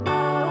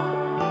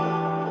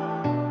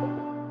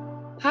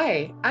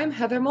Hi, I'm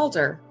Heather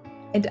Mulder.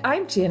 And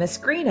I'm Janice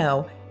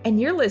Greeno, and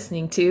you're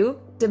listening to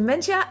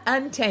Dementia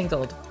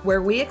Untangled,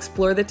 where we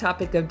explore the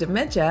topic of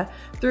dementia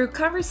through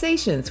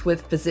conversations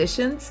with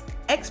physicians,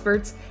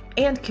 experts,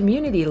 and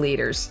community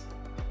leaders.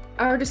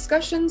 Our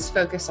discussions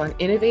focus on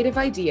innovative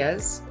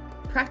ideas,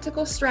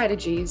 practical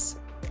strategies,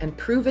 and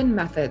proven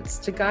methods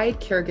to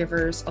guide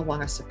caregivers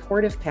along a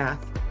supportive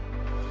path.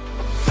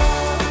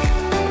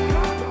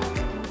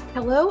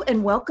 Hello,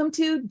 and welcome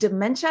to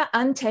Dementia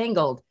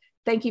Untangled.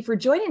 Thank you for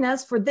joining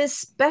us for this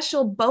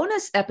special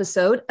bonus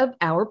episode of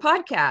our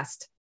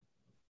podcast.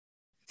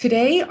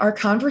 Today, our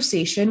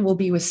conversation will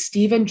be with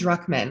Stephen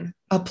Druckman,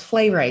 a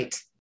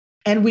playwright,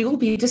 and we will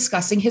be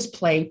discussing his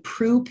play,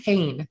 Prue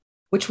Payne,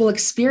 which will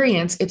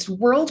experience its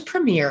world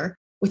premiere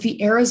with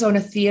the Arizona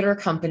Theater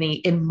Company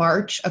in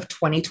March of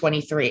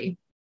 2023.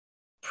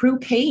 Prue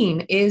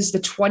Payne is the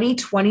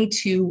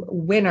 2022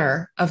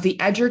 winner of the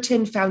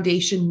Edgerton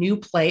Foundation New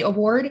Play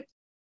Award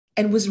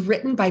and was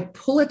written by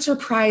Pulitzer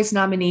Prize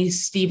nominee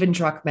Stephen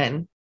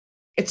Druckman.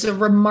 It's a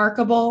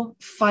remarkable,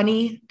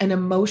 funny, and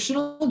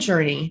emotional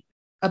journey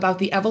about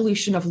the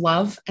evolution of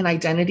love and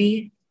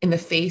identity in the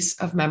face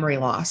of memory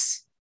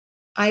loss.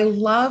 I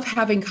love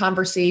having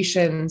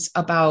conversations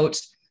about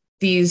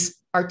these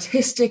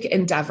artistic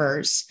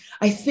endeavors.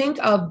 I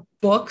think of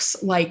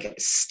books like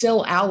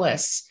Still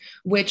Alice,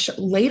 which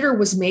later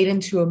was made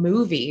into a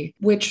movie,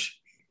 which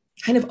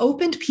kind of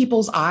opened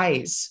people's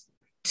eyes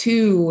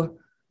to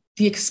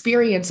the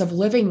experience of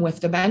living with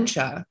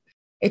dementia.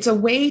 It's a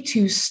way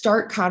to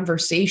start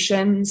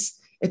conversations.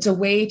 It's a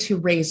way to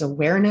raise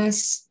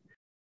awareness.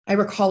 I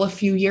recall a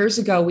few years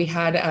ago, we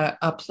had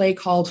a play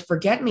called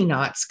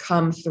Forget-Me-Nots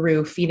come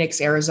through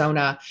Phoenix,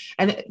 Arizona.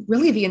 And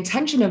really the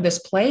intention of this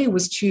play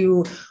was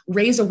to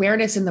raise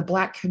awareness in the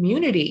Black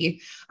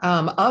community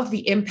of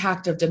the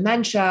impact of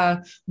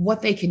dementia,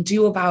 what they can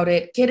do about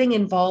it, getting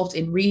involved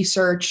in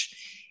research.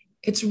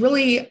 It's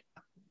really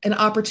an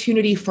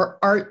opportunity for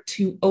art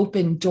to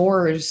open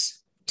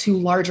doors to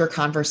larger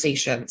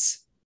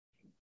conversations.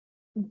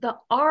 The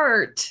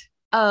art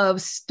of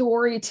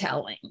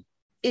storytelling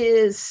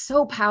is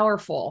so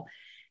powerful.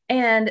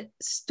 And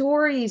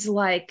stories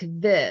like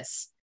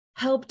this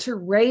help to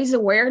raise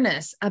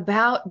awareness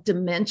about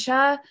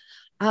dementia.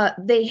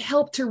 They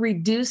help to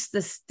reduce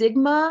the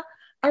stigma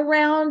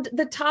around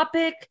the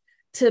topic,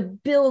 to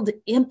build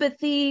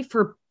empathy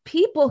for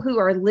people who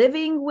are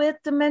living with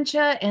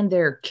dementia and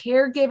their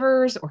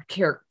caregivers or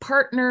care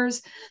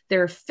partners,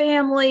 their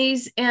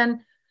families, and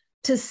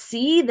to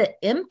see the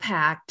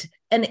impact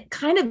and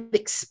kind of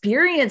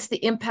experience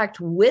the impact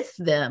with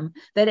them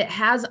that it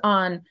has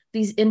on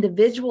these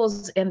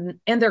individuals and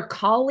their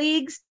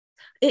colleagues,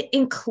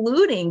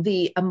 including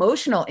the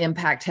emotional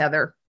impact,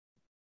 Heather.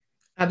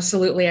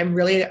 Absolutely. I'm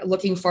really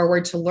looking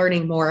forward to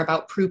learning more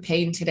about Prue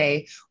Payne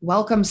today.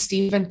 Welcome,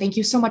 Stephen. Thank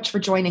you so much for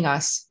joining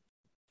us.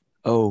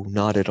 Oh,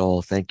 not at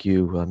all. Thank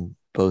you. I'm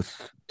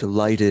both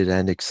delighted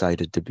and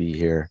excited to be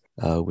here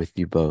with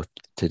you both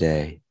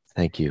today.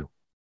 Thank you.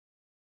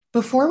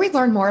 Before we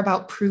learn more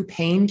about Prue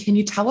Payne, can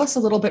you tell us a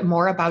little bit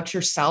more about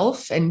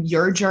yourself and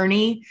your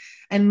journey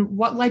and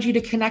what led you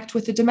to connect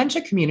with the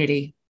dementia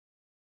community?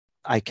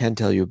 I can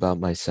tell you about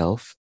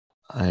myself.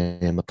 I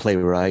am a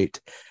playwright.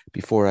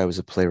 Before I was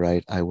a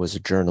playwright, I was a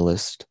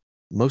journalist,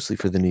 mostly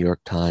for the New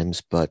York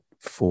Times, but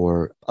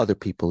for other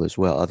people as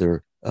well,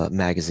 other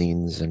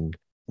magazines and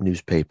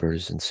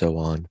newspapers and so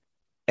on.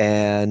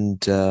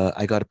 And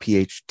I got a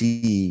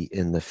PhD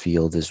in the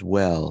field as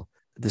well.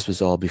 This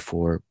was all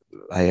before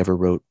I ever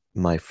wrote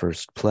my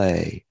first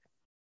play.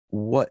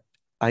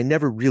 I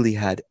never really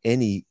had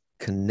any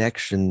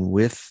connection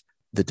with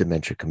the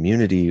dementia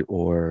community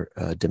or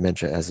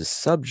dementia as a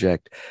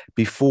subject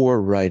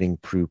before writing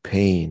Prue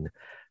Payne.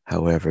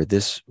 However,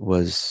 this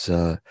was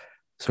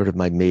sort of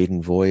my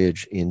maiden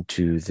voyage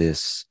into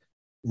this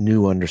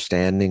new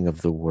understanding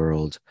of the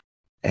world.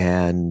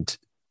 And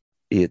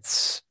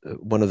it's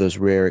one of those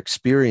rare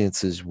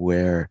experiences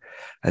where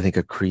I think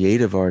a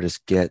creative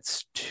artist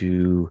gets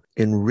to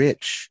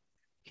enrich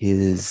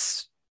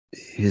his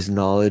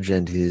knowledge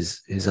and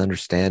his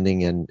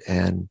understanding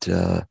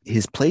and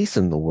his place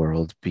in the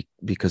world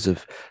because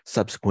of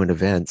subsequent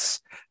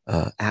events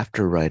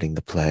after writing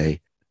the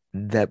play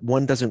that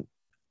one doesn't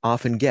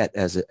often get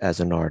as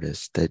an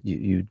artist. That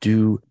you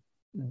do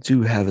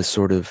have a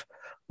sort of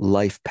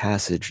life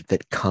passage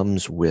that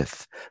comes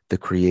with the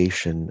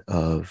creation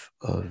of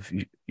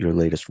your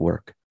latest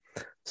work.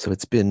 So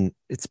it's been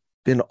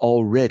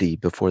already,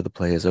 before the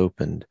play has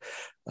opened,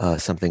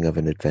 something of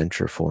an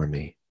adventure for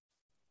me.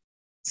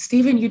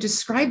 Stephen, you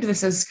described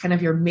this as kind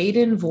of your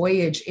maiden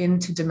voyage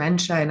into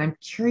dementia, and I'm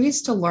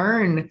curious to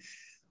learn,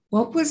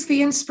 what was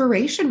the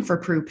inspiration for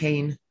Prue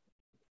Payne?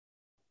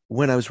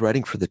 When I was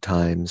writing for the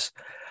Times,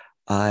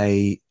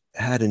 I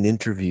had an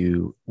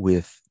interview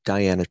with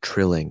Diana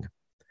Trilling.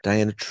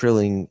 Diana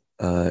Trilling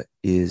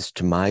is,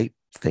 to my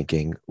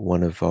thinking,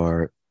 was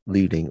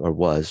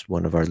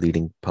one of our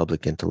leading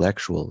public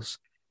intellectuals.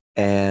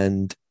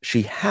 And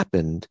she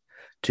happened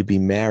to be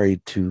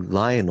married to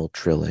Lionel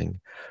Trilling,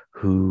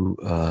 who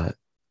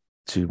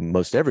to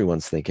most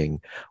everyone's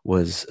thinking,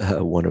 was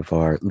one of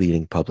our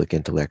leading public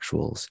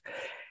intellectuals.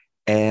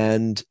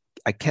 And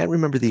I can't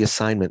remember the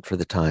assignment for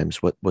the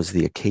Times, what was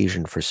the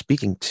occasion for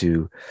speaking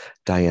to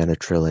Diana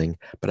Trilling,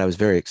 but I was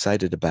very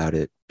excited about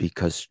it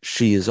because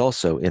she is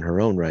also, in her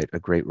own right, a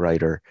great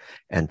writer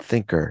and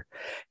thinker.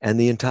 And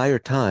the entire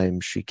time,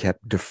 she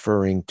kept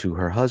deferring to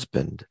her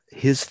husband,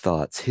 his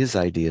thoughts, his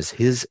ideas,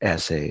 his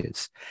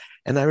essays.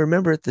 And I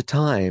remember at the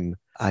time,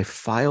 I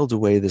filed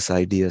away this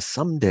idea,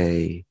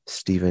 someday,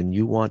 Stephen,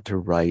 you want to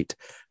write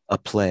a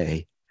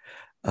play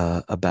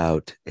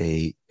about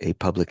a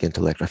public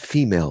intellect, a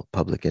female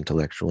public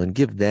intellectual, and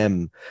give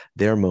them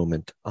their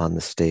moment on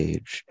the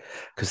stage.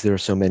 Because there are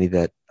so many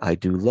that I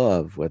do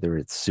love, whether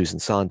it's Susan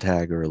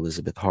Sontag or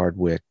Elizabeth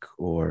Hardwick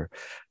or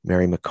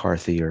Mary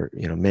McCarthy or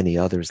many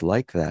others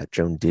like that,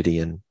 Joan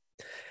Didion.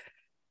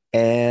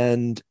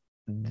 And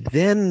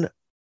then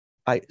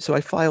I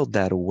filed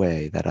that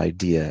away, that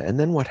idea. And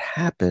then what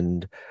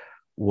happened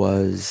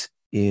was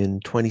in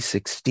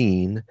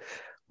 2016,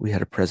 we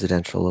had a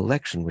presidential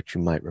election, which you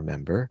might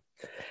remember.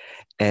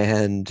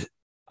 And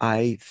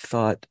I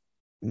thought,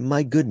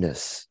 my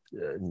goodness,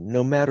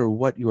 no matter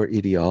what your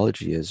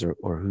ideology is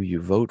or who you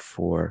vote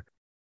for,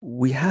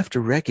 we have to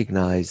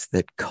recognize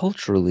that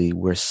culturally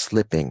we're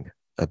slipping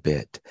a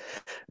bit,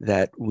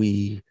 that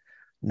we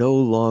no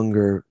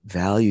longer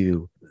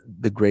value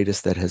the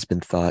greatest that has been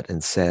thought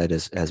and said,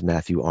 as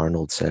Matthew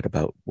Arnold said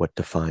about what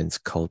defines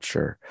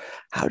culture.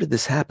 How did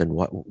this happen?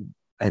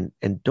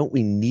 And don't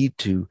we need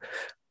to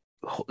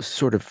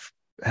sort of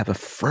have a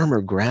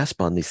firmer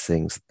grasp on these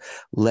things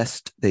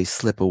lest they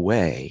slip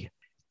away?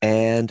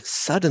 And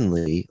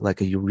suddenly,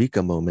 like a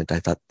eureka moment, I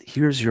thought,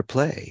 here's your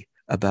play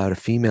about a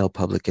female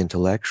public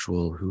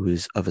intellectual who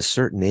is of a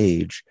certain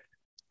age,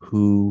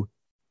 who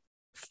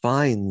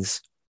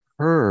finds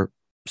her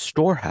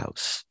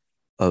storehouse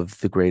of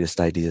the greatest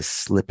ideas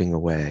slipping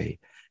away.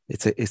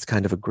 It's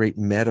kind of a great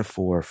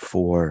metaphor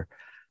for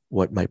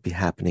what might be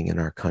happening in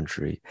our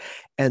country.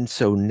 And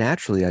so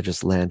naturally, I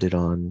just landed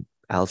on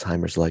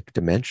Alzheimer's like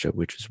dementia,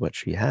 which is what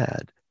she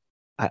had.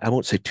 I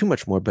won't say too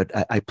much more, but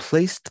I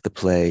placed the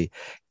play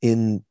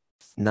in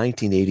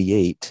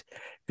 1988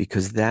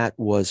 because that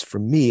was, for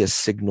me, a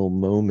signal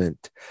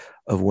moment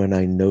of when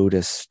I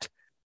noticed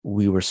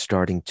we were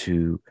starting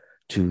to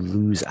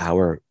lose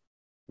our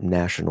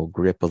national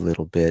grip a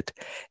little bit.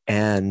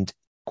 And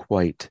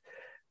quite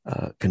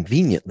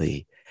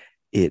conveniently,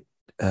 it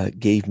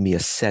gave me a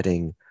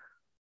setting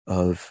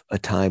of a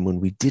time when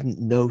we didn't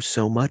know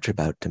so much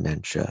about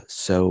dementia.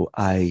 So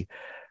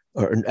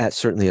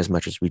certainly as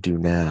much as we do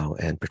now,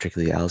 and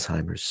particularly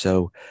Alzheimer's.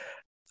 So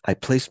I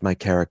placed my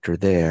character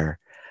there.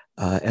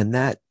 And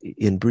that,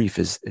 in brief,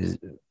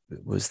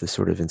 was the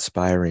sort of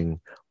inspiring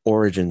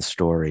origin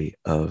story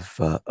of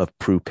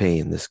Prue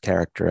Payne, this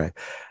character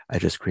I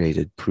just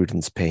created,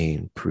 Prudence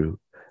Payne, Prue,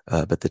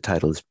 but the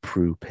title is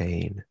Prue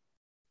Payne.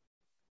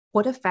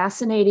 What a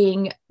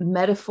fascinating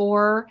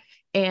metaphor.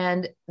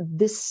 And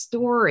this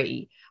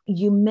story,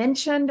 you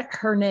mentioned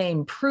her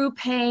name, Prue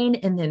Payne,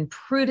 and then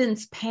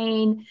Prudence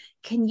Payne.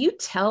 Can you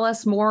tell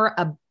us more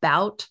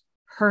about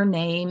her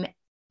name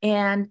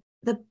and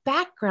the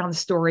background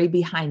story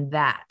behind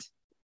that?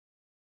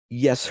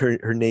 Yes,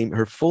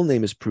 her full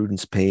name is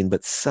Prudence Payne,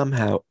 but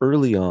somehow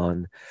early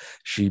on,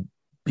 she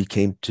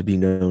became to be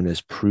known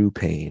as Prue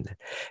Payne.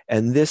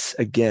 And this,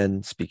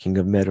 again, speaking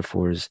of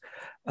metaphors,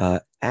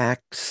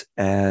 acts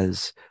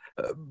as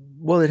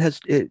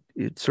it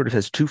sort of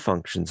has two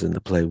functions in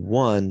the play.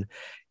 One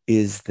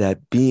is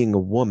that being a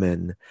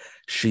woman,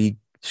 she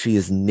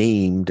is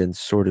named and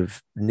sort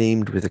of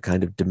named with a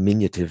kind of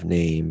diminutive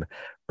name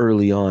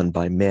early on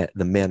by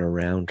the men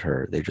around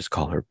her. They just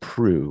call her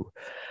Prue.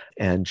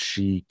 And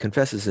she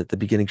confesses at the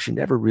beginning she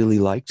never really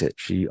liked it.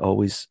 She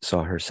always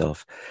saw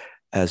herself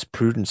as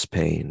Prudence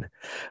Payne.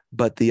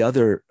 But the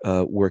other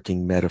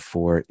working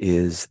metaphor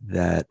is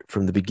that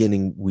from the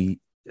beginning,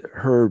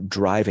 her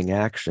driving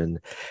action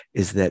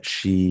is that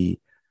she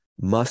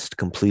must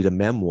complete a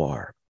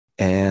memoir.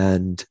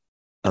 And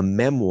a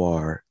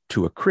memoir,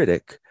 to a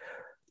critic,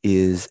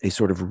 is a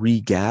sort of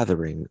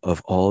regathering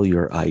of all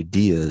your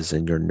ideas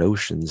and your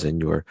notions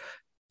and your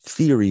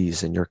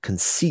theories and your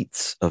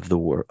conceits of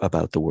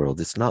about the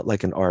world. It's not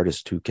like an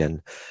artist who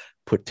can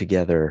put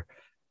together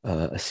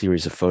a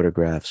series of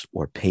photographs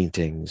or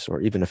paintings,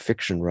 or even a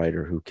fiction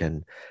writer who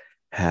can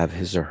have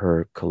his or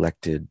her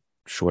collected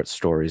short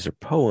stories or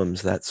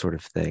poems, that sort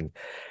of thing.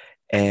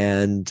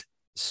 And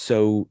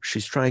so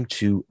she's trying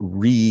to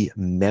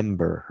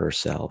remember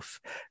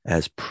herself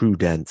as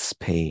Prudence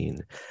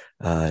Payne.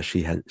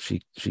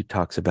 She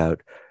talks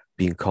about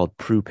being called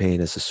Prue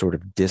Payne as a sort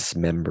of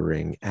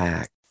dismembering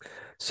act.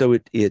 So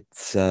it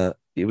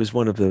was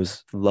one of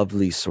those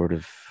lovely sort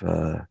of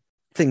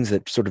things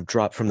that sort of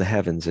drop from the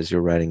heavens as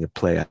you're writing a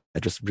play. I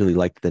just really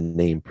liked the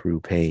name Prue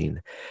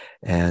Payne,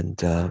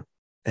 and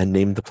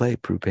named the play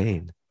Prue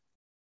Payne.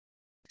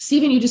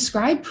 Stephen, you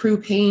described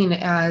Prue Payne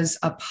as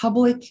a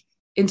public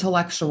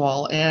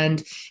intellectual,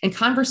 and in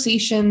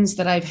conversations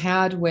that I've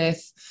had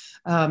with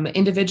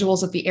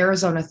individuals at the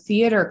Arizona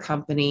Theater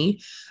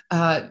Company,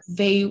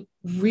 they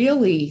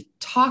really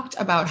talked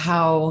about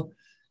how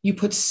you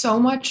put so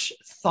much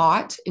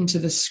thought into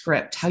the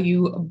script, how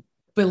you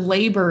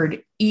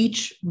belabored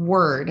each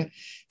word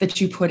that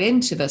you put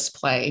into this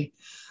play.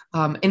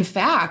 In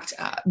fact,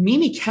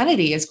 Mimi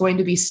Kennedy is going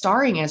to be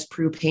starring as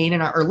Prue Payne,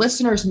 and our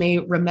listeners may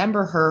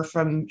remember her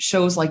from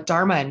shows like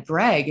Dharma and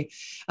Greg.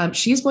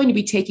 She's going to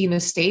be taking the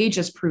stage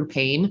as Prue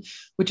Payne,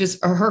 which is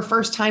her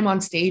first time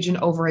on stage in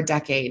over a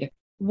decade.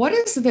 What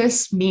does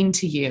this mean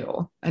to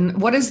you?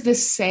 And what does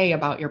this say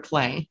about your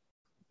play?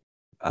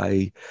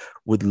 I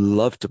would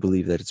love to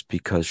believe that it's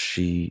because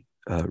she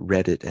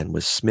read it and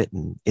was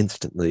smitten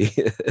instantly.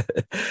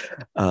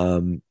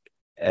 And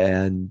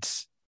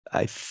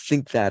I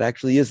think that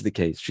actually is the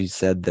case. She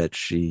said that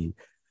she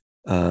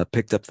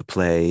picked up the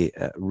play,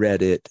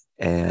 read it,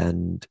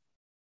 and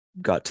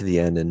got to the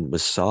end and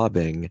was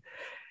sobbing.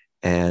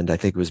 And I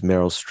think it was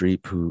Meryl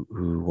Streep who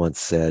once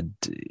said,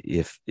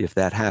 if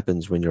that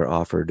happens when you're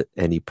offered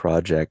any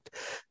project,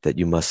 that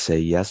you must say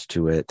yes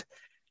to it.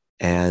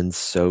 And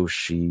so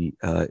she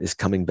is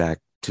coming back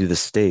to the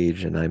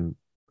stage, and I'm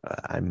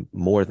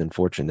more than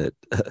fortunate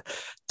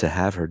to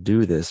have her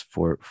do this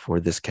for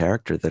this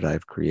character that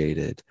I've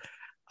created.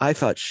 I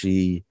thought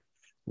she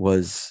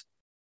was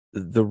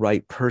the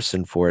right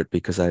person for it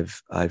because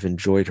I've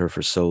enjoyed her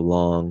for so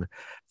long,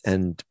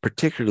 and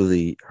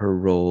particularly her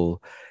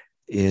role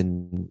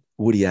in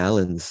Woody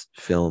Allen's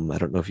film. I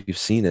don't know if you've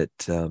seen it,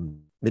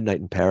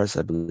 Midnight in Paris,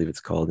 I believe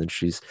it's called, and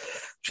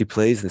she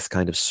plays this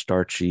kind of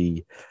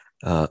starchy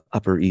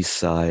Upper East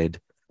Side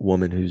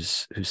woman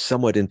who's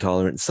somewhat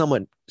intolerant,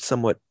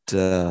 somewhat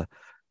cut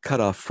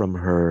off from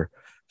her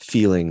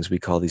feelings. We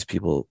call these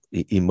people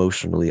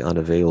emotionally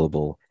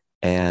unavailable.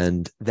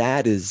 And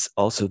that is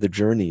also the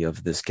journey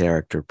of this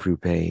character, Prue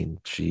Payne.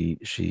 She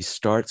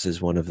starts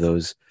as one of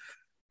those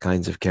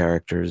kinds of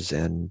characters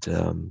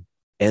and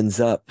ends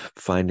up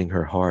finding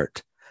her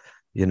heart.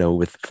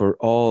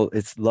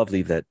 It's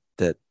lovely that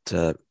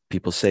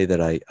people say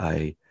that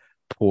I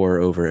pore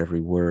over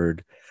every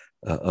word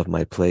of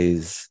my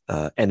plays,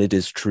 and it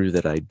is true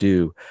that I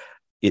do.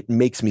 It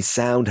makes me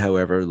sound,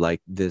 however, like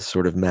this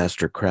sort of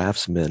master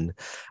craftsman.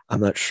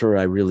 I'm not sure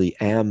I really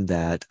am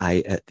that.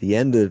 At the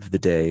end of the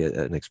day,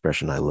 an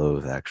expression I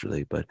loathe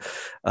actually, but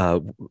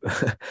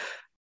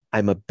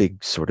I'm a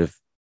big sort of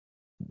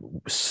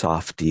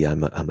softy.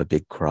 I'm a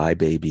big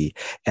crybaby,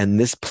 and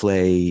this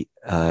play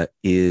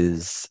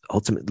is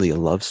ultimately a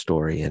love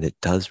story, and it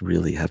does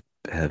really have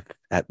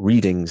at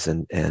readings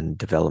and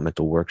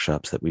developmental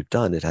workshops that we've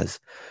done. It has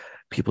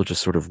people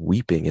just sort of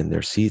weeping in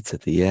their seats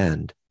at the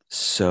end.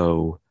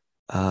 So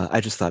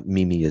I just thought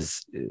Mimi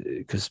is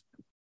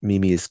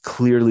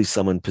clearly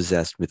someone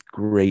possessed with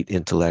great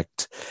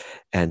intellect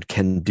and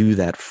can do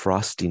that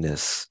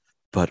frostiness,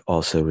 but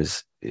also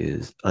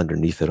is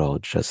underneath it all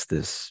just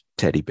this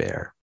teddy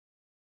bear.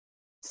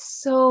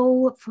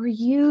 So for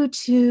you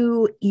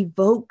to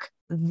evoke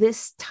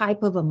this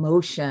type of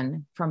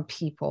emotion from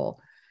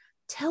people,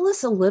 tell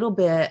us a little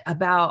bit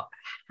about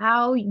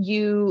how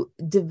you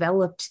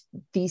developed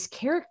these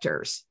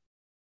characters.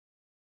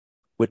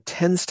 What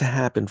tends to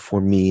happen for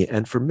me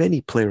and for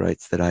many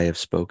playwrights that I have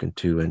spoken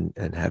to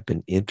and have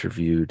been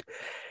interviewed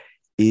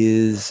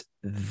is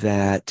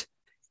that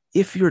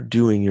if you're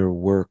doing your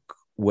work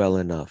well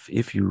enough,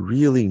 if you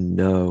really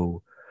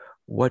know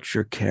what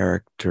your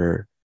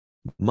character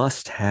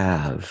must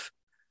have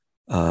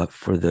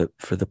for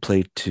the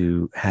play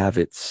to have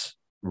its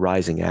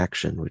rising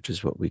action, which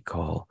is what we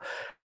call,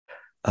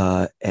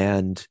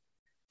 and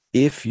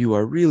if you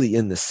are really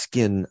in the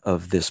skin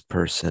of this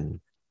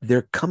person,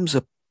 there comes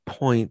a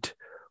point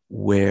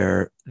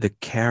where the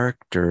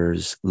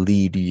characters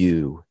lead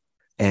you,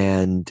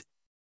 and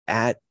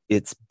at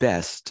its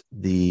best,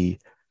 the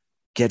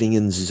getting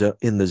in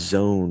the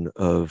zone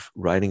of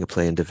writing a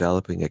play and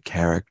developing a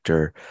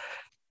character,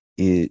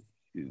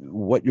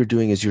 what you're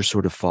doing is you're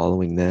sort of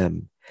following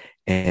them,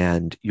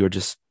 and you're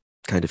just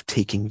kind of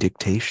taking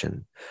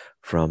dictation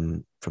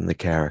from the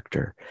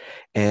character.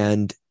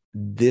 And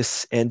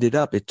this ended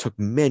up, it took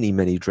many,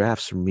 many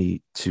drafts for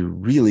me to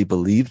really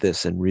believe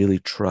this and really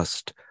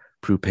trust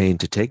Prue Payne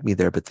to take me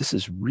there. But this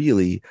is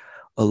really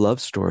a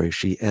love story.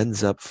 She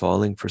ends up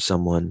falling for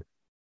someone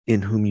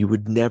in whom you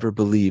would never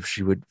believe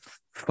she would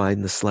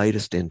find the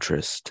slightest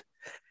interest.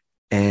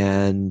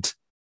 And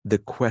the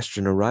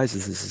question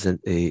arises, this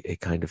isn't a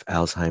kind of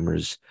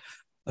Alzheimer's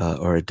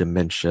or a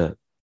dementia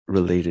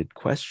related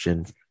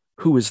question.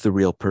 Who is the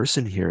real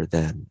person here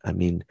then? I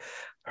mean,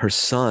 her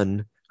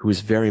son, who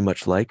is very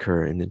much like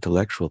her, an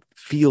intellectual,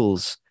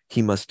 feels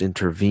he must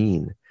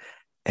intervene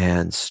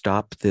and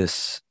stop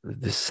this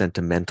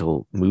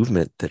sentimental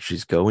movement that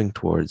she's going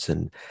towards,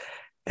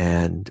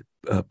 and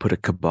put a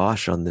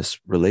kibosh on this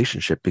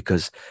relationship,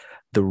 because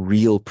the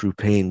real Prue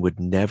Payne would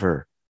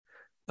never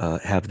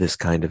have this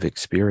kind of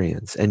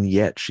experience. And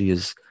yet she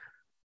is,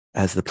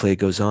 as the play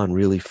goes on,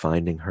 really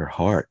finding her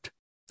heart.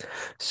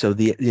 So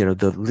the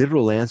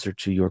literal answer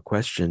to your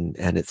question,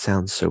 and it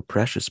sounds so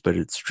precious, but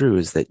it's true,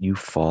 is that you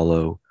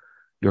follow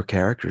your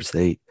characters.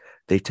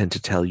 they tend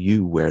to tell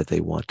you where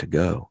they want to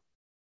go.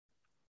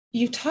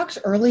 You talked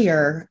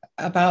earlier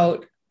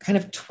about kind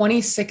of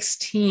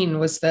 2016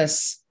 was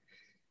this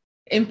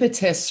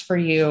impetus for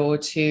you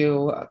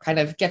to kind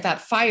of get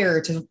that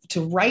fire to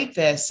write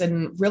this.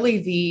 And really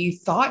the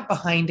thought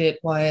behind it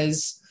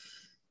was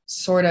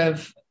sort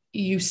of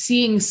you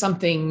seeing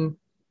something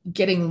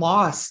getting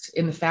lost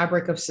in the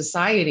fabric of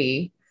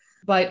society.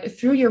 But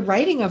through your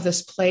writing of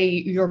this play,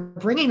 you're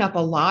bringing up a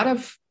lot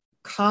of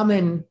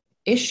common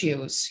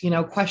issues,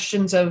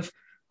 questions of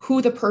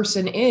who the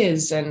person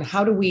is and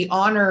how do we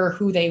honor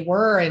who they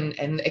were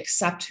and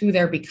accept who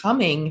they're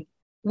becoming.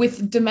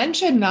 With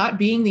dementia not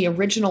being the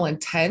original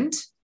intent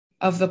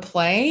of the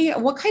play,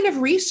 what kind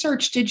of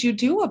research did you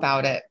do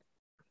about it?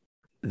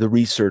 The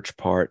research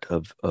part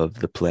of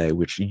the play,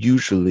 which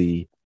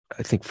usually,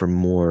 I think for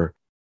more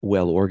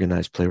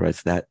well-organized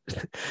playwrights, that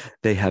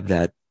they have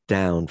that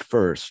down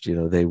first.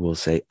 They will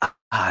say,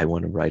 I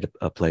want to write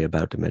a play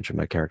about dementia.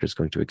 My character is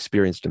going to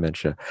experience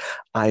dementia.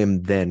 I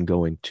am then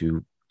going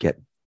to get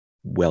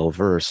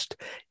well-versed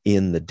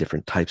in the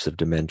different types of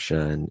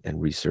dementia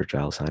and research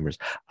Alzheimer's.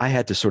 I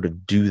had to sort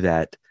of do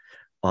that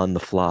on the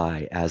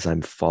fly as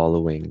I'm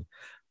following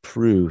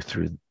Prue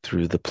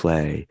through the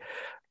play.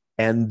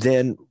 And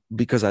then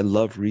because I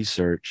love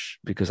research,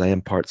 because I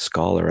am part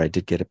scholar, I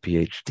did get a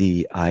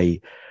PhD,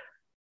 I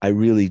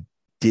really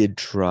did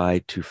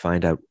try to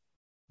find out,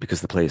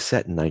 because the play is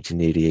set in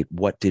 1988,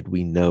 what did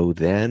we know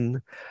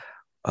then?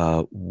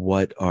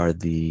 What are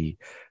the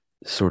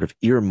sort of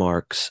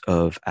earmarks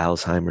of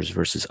Alzheimer's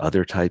versus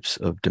other types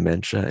of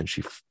dementia? And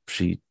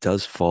she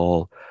does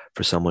fall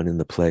for someone in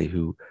the play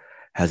who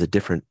has a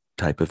different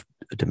type of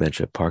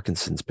dementia,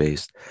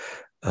 Parkinson's-based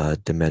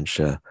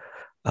dementia,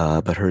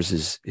 but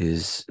hers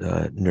is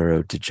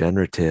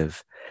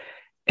neurodegenerative.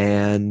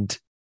 And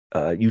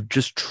you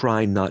just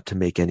try not to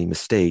make any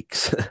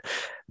mistakes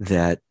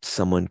that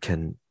someone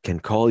can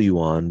call you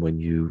on when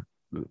you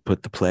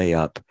put the play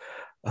up.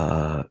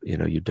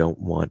 You don't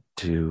want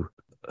to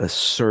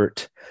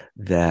assert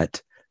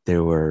that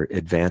there were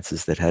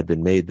advances that had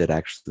been made that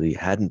actually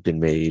hadn't been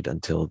made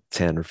until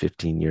 10 or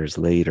 15 years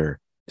later.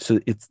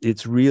 So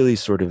it's really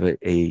sort of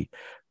a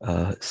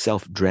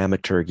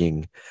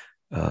self-dramaturging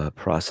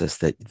process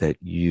that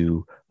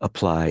you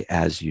apply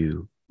as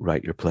you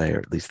write your play, or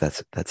at least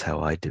that's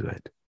how I do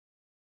it.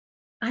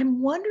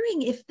 I'm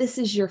wondering if this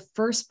is your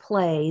first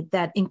play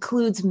that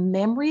includes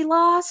memory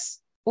loss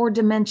or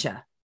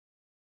dementia.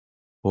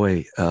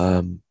 Boy,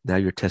 now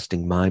you're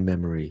testing my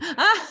memory.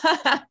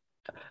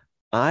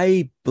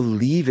 I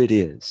believe it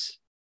is.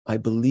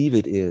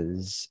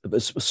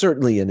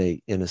 Certainly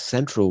in a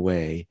central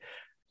way.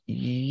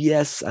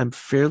 Yes, I'm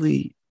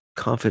fairly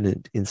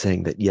confident in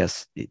saying that,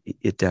 yes,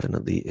 it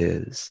definitely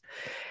is.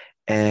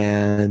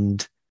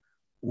 And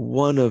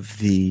one of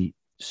the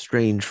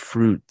strange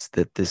fruits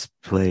that this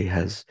play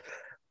has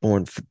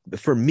borne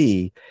for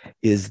me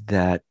is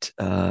that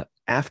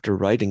after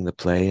writing the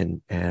play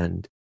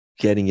and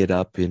getting it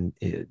up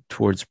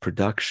towards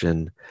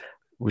production,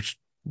 which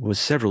was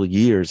several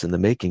years in the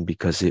making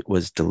because it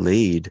was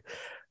delayed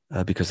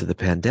because of the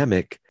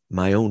pandemic,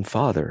 my own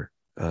father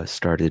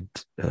started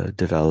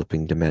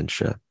developing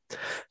dementia.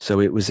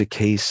 So it was a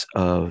case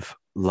of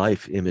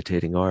life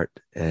imitating art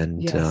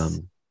and Yes.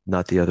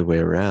 not the other way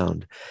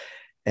around.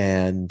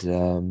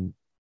 And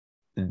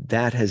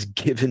that has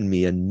given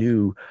me a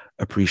new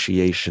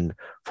appreciation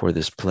for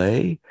this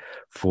play,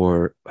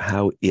 for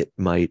how it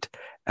might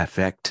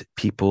affect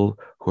people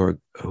who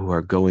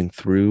are going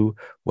through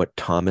what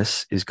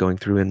Thomas is going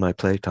through in my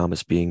play,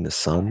 Thomas being the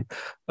son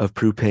of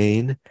Prue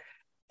Payne.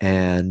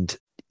 And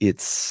it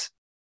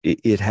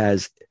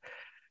has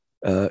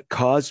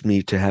caused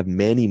me to have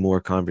many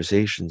more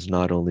conversations,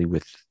 not only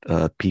with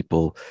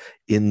people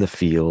in the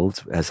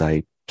field as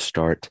I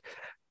start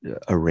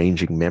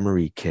arranging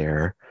memory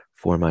care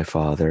for my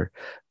father,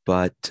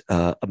 but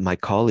my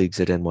colleagues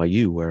at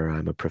NYU, where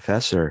I'm a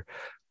professor,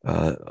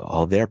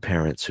 all their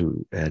parents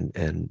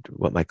and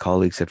what my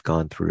colleagues have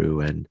gone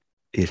through, and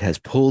it has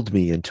pulled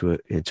me into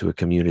a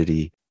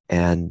community,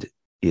 and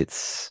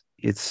it's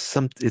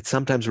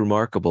sometimes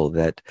remarkable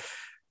that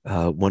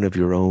one of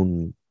your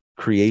own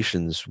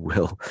creations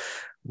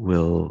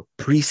will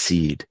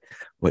precede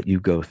what you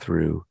go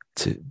through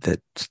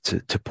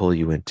to pull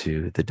you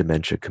into the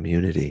dementia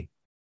community.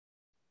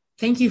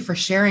 Thank you for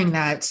sharing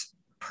that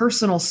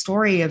personal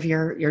story of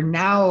your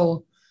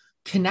now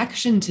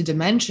connection to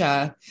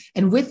dementia.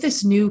 And with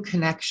this new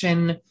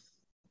connection,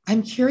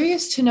 I'm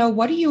curious to know,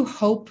 what do you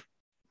hope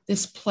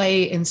this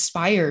play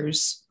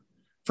inspires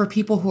for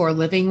people who are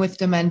living with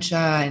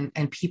dementia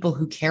and people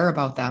who care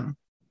about them?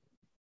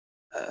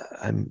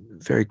 I'm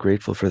very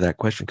grateful for that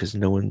question, because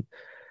no one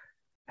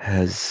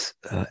has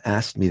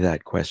asked me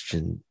that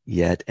question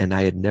yet, and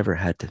I had never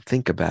had to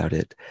think about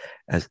it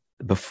as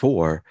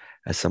before,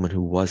 as someone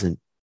who wasn't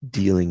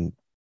dealing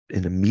in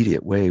an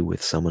immediate way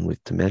with someone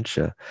with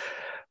dementia.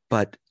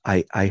 But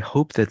I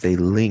hope that they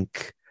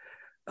link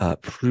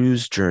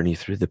Prue's journey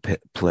through the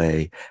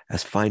play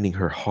as finding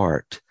her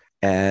heart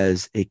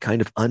as a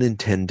kind of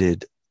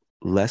unintended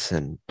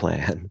lesson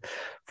plan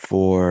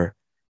for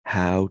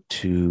how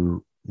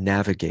to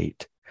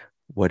navigate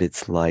what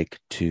it's like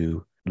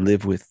to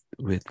live with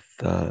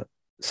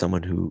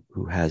someone who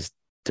has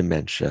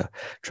dementia.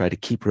 Try to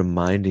keep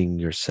reminding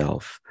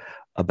yourself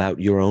about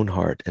your own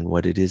heart and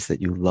what it is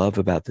that you love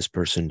about this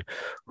person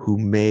who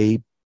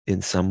may,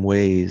 in some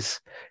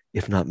ways,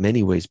 if not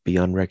many ways, be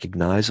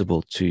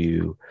unrecognizable to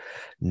you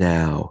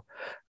now.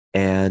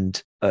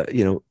 And,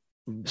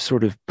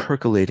 sort of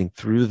percolating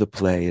through the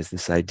play is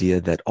this idea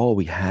that all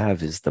we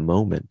have is the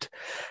moment.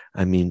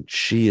 I mean,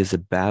 she is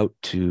about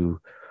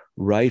to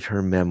write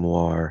her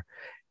memoir,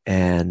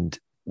 and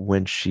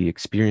when she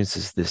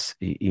experiences this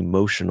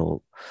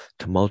emotional,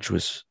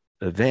 tumultuous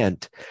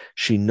event,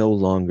 she no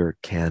longer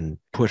can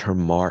put her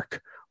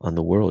mark on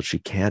the world. She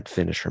can't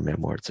finish her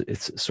memoir.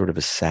 It's sort of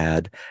a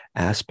sad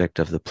aspect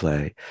of the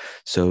play.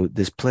 So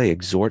this play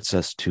exhorts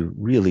us to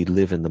really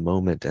live in the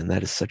moment, and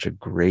that is such a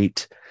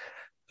great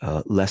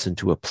lesson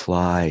to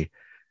apply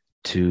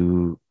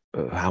to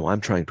how I'm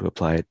trying to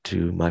apply it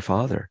to my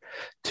father,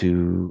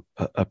 to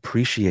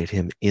appreciate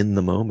him in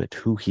the moment,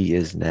 who he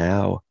is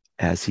now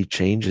as he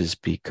changes,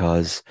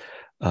 because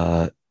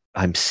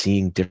I'm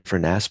seeing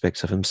different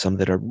aspects of him, some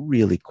that are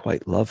really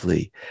quite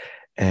lovely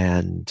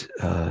and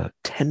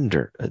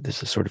tender.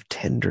 There's a sort of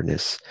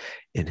tenderness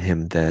in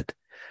him that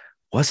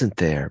wasn't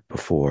there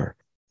before.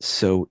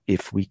 So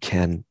if we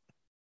can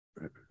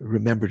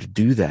remember to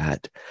do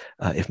that,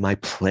 if my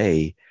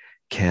play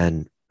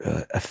can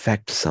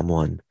affect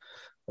someone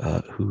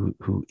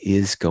who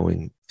is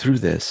going through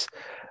this,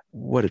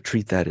 what a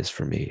treat that is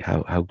for me.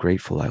 How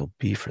grateful I'll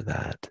be for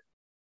that.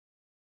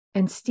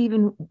 And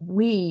Stephen,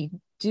 we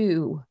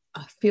do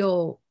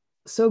feel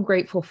so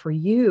grateful for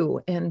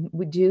you, and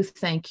we do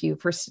thank you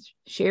for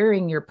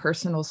sharing your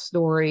personal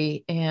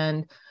story.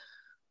 And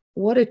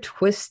what a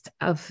twist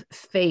of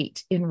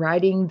fate in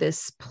writing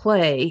this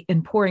play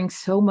and pouring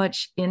so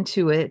much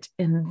into it,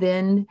 and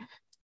then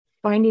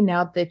finding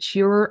out that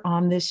you're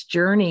on this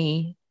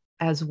journey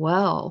as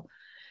well.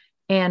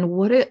 And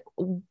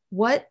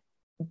what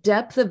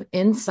depth of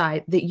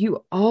insight that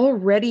you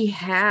already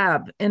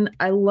have. And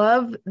I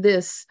love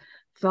this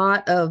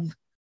thought of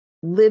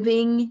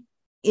living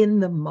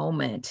in the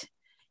moment.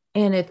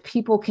 And if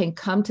people can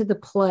come to the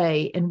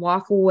play and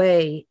walk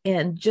away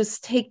and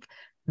just take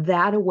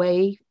that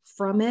away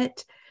from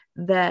it,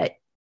 that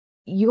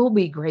you'll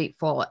be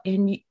grateful.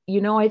 And,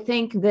 I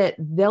think that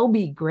they'll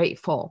be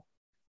grateful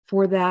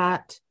for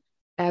that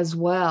as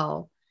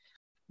well.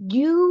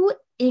 You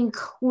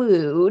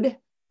include,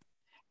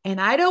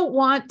 and I don't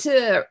want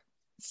to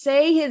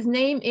say his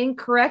name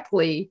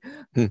incorrectly,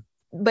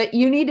 but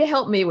you need to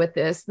help me with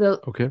this.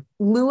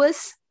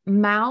 Louis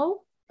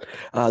Malle.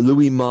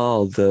 Louis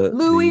Malle,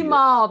 Louis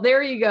Malle.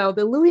 There you go.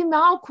 The Louis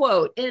Malle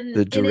quote.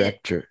 The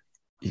director.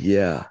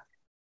 Yeah.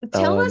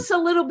 Tell us a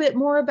little bit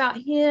more about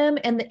him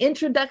and the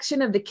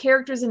introduction of the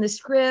characters in the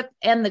script.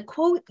 And the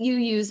quote you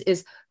use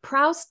is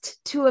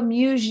Proust to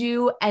amuse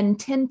you and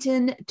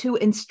Tintin to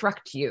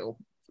instruct you.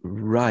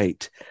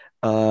 Right.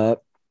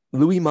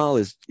 Louis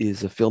Malle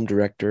is a film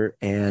director,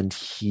 and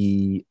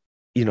he,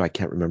 I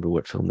can't remember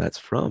what film that's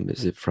from.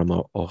 Is it from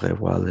Au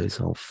revoir les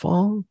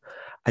enfants?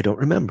 I don't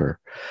remember.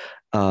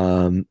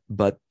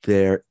 But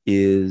there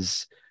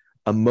is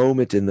a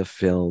moment in the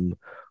film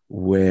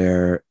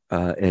where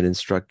an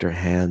instructor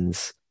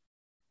hands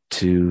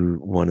to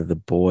one of the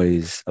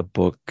boys a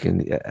book,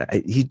 and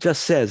he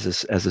just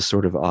says as a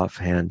sort of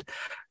offhand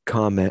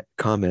comment,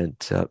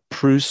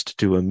 Proust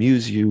to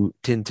amuse you,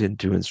 Tintin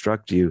to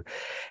instruct you.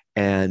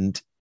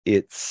 And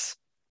it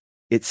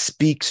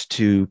speaks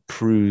to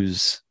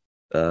Proust's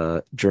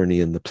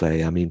journey in the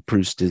play. I mean,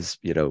 Proust is,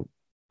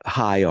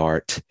 high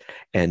art,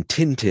 and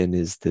Tintin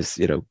is this,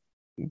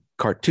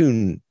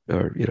 cartoon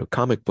or,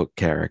 comic book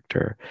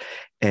character.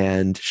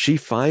 And she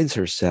finds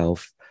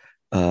herself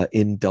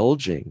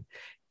indulging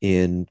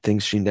in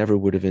things she never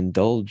would have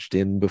indulged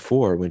in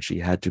before, when she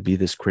had to be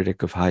this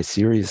critic of high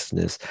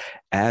seriousness,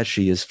 as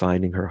she is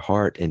finding her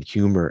heart and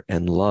humor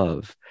and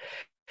love.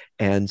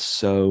 And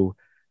so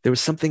there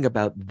was something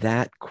about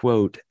that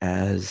quote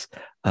as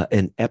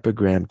an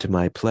epigram to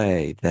my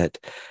play, that,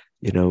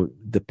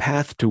 the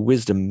path to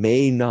wisdom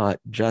may not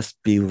just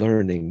be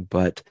learning,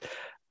 but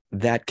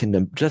that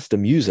can just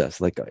amuse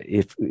us. Like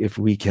if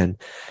we can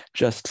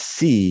just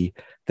see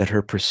that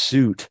her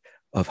pursuit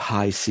of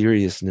high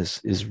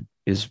seriousness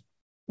is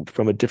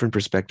from a different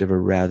perspective a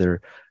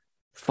rather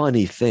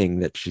funny thing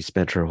that she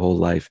spent her whole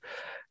life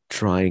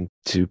trying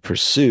to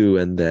pursue,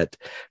 and that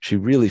she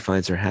really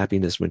finds her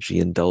happiness when she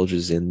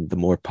indulges in the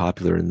more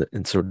popular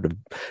and sort of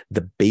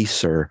the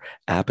baser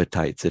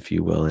appetites, if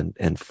you will,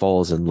 and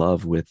falls in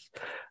love with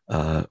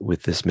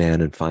this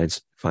man and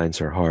finds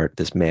her heart.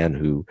 This man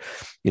who,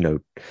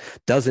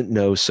 doesn't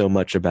know so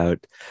much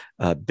about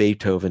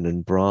Beethoven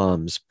and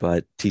Brahms,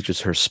 but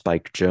teaches her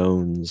Spike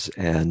Jones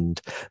and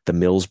the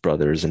Mills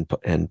Brothers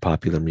and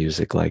popular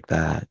music like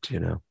that,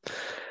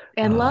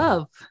 And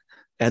love.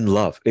 And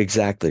love,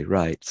 exactly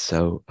right.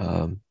 So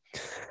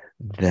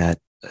that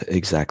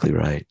exactly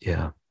right,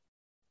 yeah.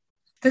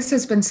 This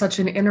has been such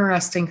an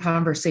interesting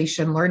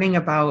conversation, learning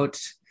about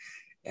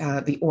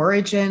the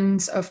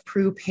origins of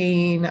Prue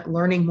Payne,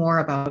 learning more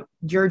about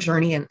your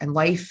journey and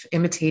life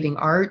imitating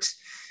art.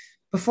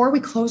 Before we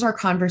close our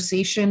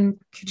conversation,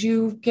 could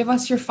you give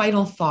us your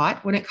final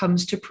thought when it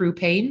comes to Prue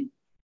Payne?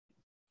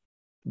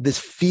 This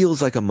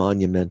feels like a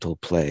monumental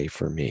play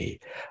for me.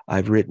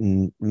 I've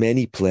written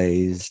many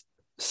plays.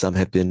 Some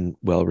have been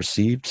well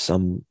received,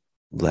 some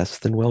less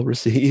than well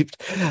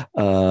received.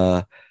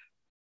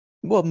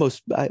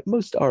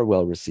 Most are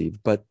well received,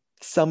 but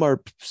some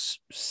are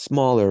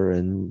smaller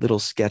and little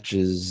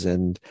sketches,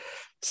 and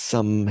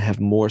some have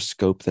more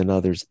scope than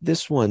others.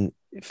 This one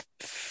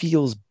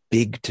feels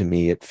big to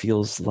me. It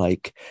feels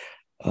like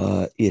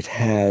it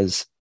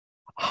has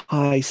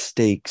high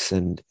stakes,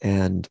 and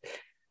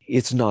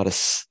it's not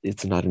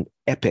an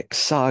epic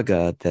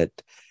saga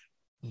that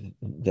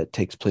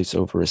takes place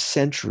over a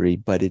century,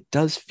 but it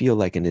does feel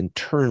like an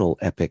internal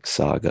epic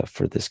saga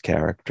for this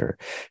character.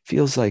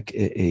 Feels like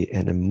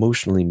an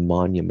emotionally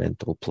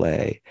monumental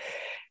play.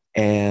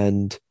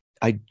 And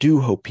I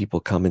do hope people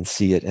come and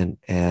see it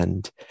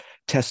and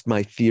test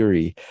my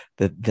theory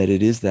that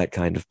it is that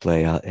kind of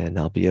play, and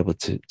I'll be able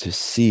to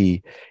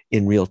see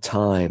in real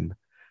time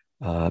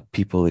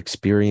people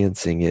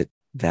experiencing it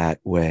that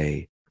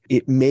way.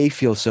 It may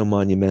feel so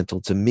monumental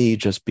to me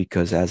just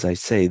because, as I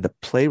say, the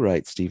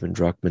playwright Stephen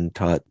Druckman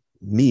taught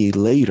me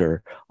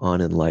later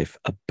on in life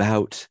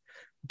about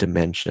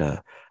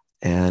dementia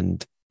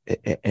and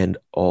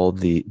all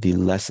the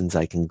lessons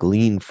I can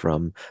glean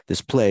from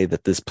this play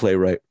that this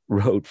playwright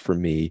wrote for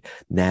me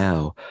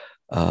now.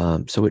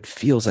 So it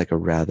feels like a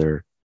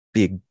rather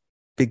big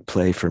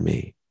play for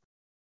me.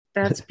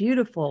 That's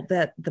beautiful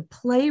that the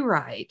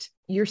playwright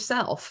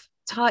yourself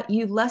taught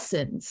you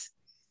lessons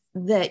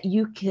that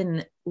you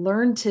can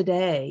learn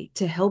today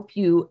to help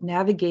you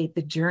navigate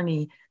the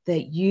journey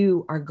that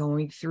you are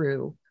going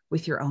through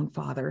with your own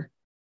father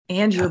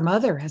and your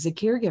mother as a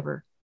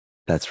caregiver.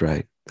 That's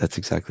right. That's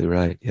exactly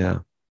right.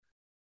 Yeah.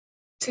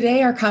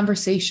 Today, our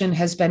conversation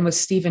has been with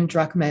Stephen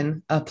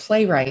Druckman, a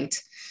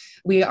playwright.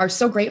 We are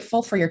so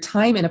grateful for your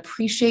time and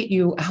appreciate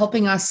you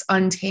helping us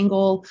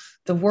untangle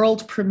the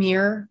world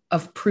premiere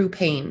of Prue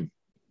Payne.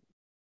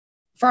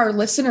 For our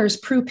listeners,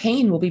 Prue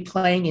Payne will be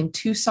playing in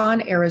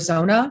Tucson,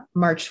 Arizona,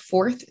 March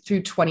 4th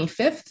through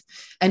 25th,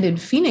 and in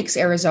Phoenix,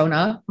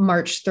 Arizona,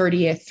 March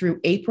 30th through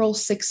April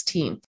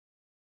 16th.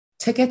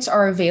 Tickets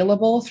are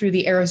available through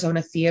the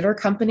Arizona Theater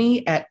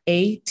Company at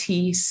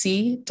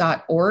atc.org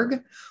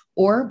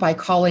or by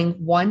calling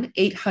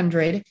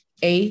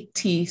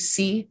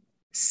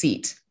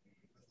 1-800-ATC-SEAT.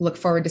 Look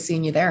forward to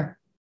seeing you there.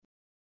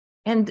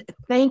 And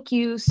thank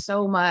you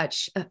so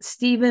much,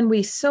 Stephen.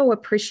 We so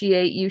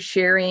appreciate you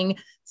sharing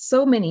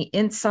so many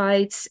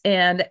insights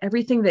and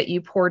everything that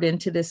you poured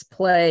into this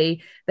play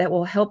that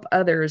will help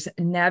others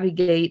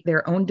navigate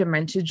their own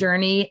dementia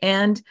journey,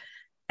 and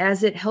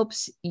as it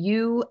helps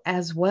you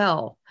as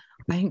well.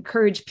 I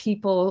encourage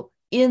people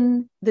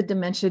in the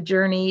dementia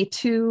journey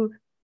to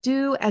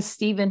do as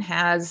Stephen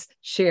has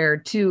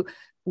shared, to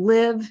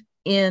live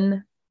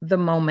in the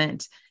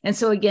moment. And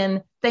so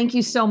again, thank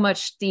you so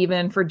much,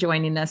 Stephen, for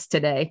joining us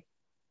today.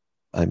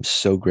 I'm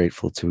so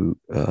grateful to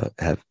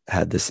have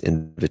had this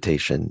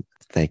invitation.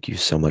 Thank you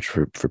so much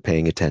for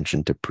paying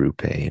attention to Prue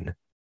Payne.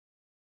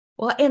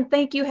 Well, and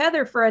thank you,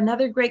 Heather, for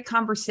another great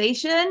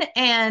conversation.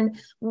 And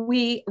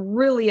we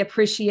really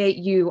appreciate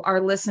you,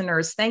 our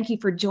listeners. Thank you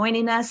for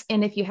joining us.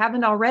 And if you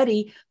haven't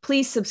already,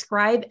 please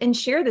subscribe and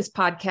share this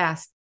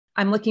podcast.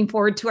 I'm looking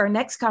forward to our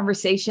next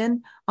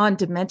conversation on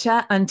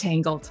Dementia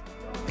Untangled.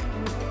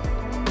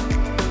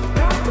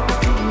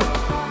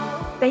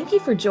 Thank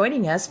you for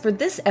joining us for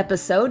this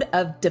episode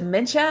of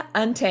Dementia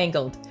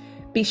Untangled.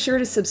 Be sure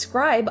to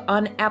subscribe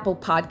on Apple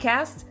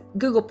Podcasts,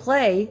 Google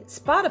Play,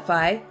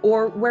 Spotify,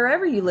 or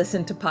wherever you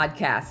listen to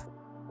podcasts.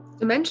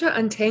 Dementia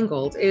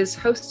Untangled is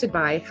hosted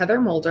by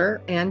Heather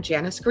Mulder and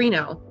Janice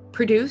Greeno,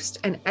 produced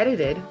and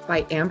edited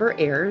by Amber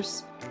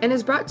Ayers, and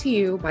is brought to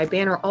you by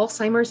Banner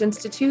Alzheimer's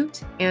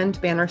Institute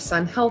and Banner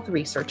Sun Health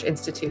Research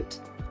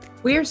Institute.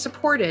 We are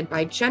supported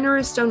by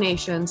generous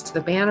donations to the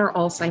Banner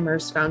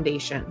Alzheimer's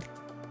Foundation.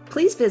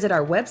 Please visit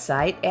our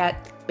website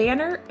at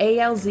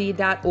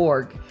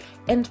banneralz.org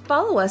and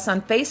follow us on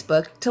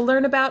Facebook to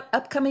learn about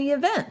upcoming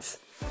events.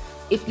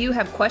 If you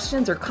have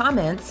questions or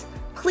comments,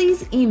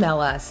 please email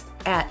us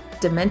at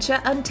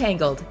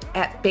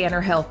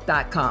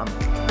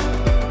dementiauntangled@bannerhealth.com.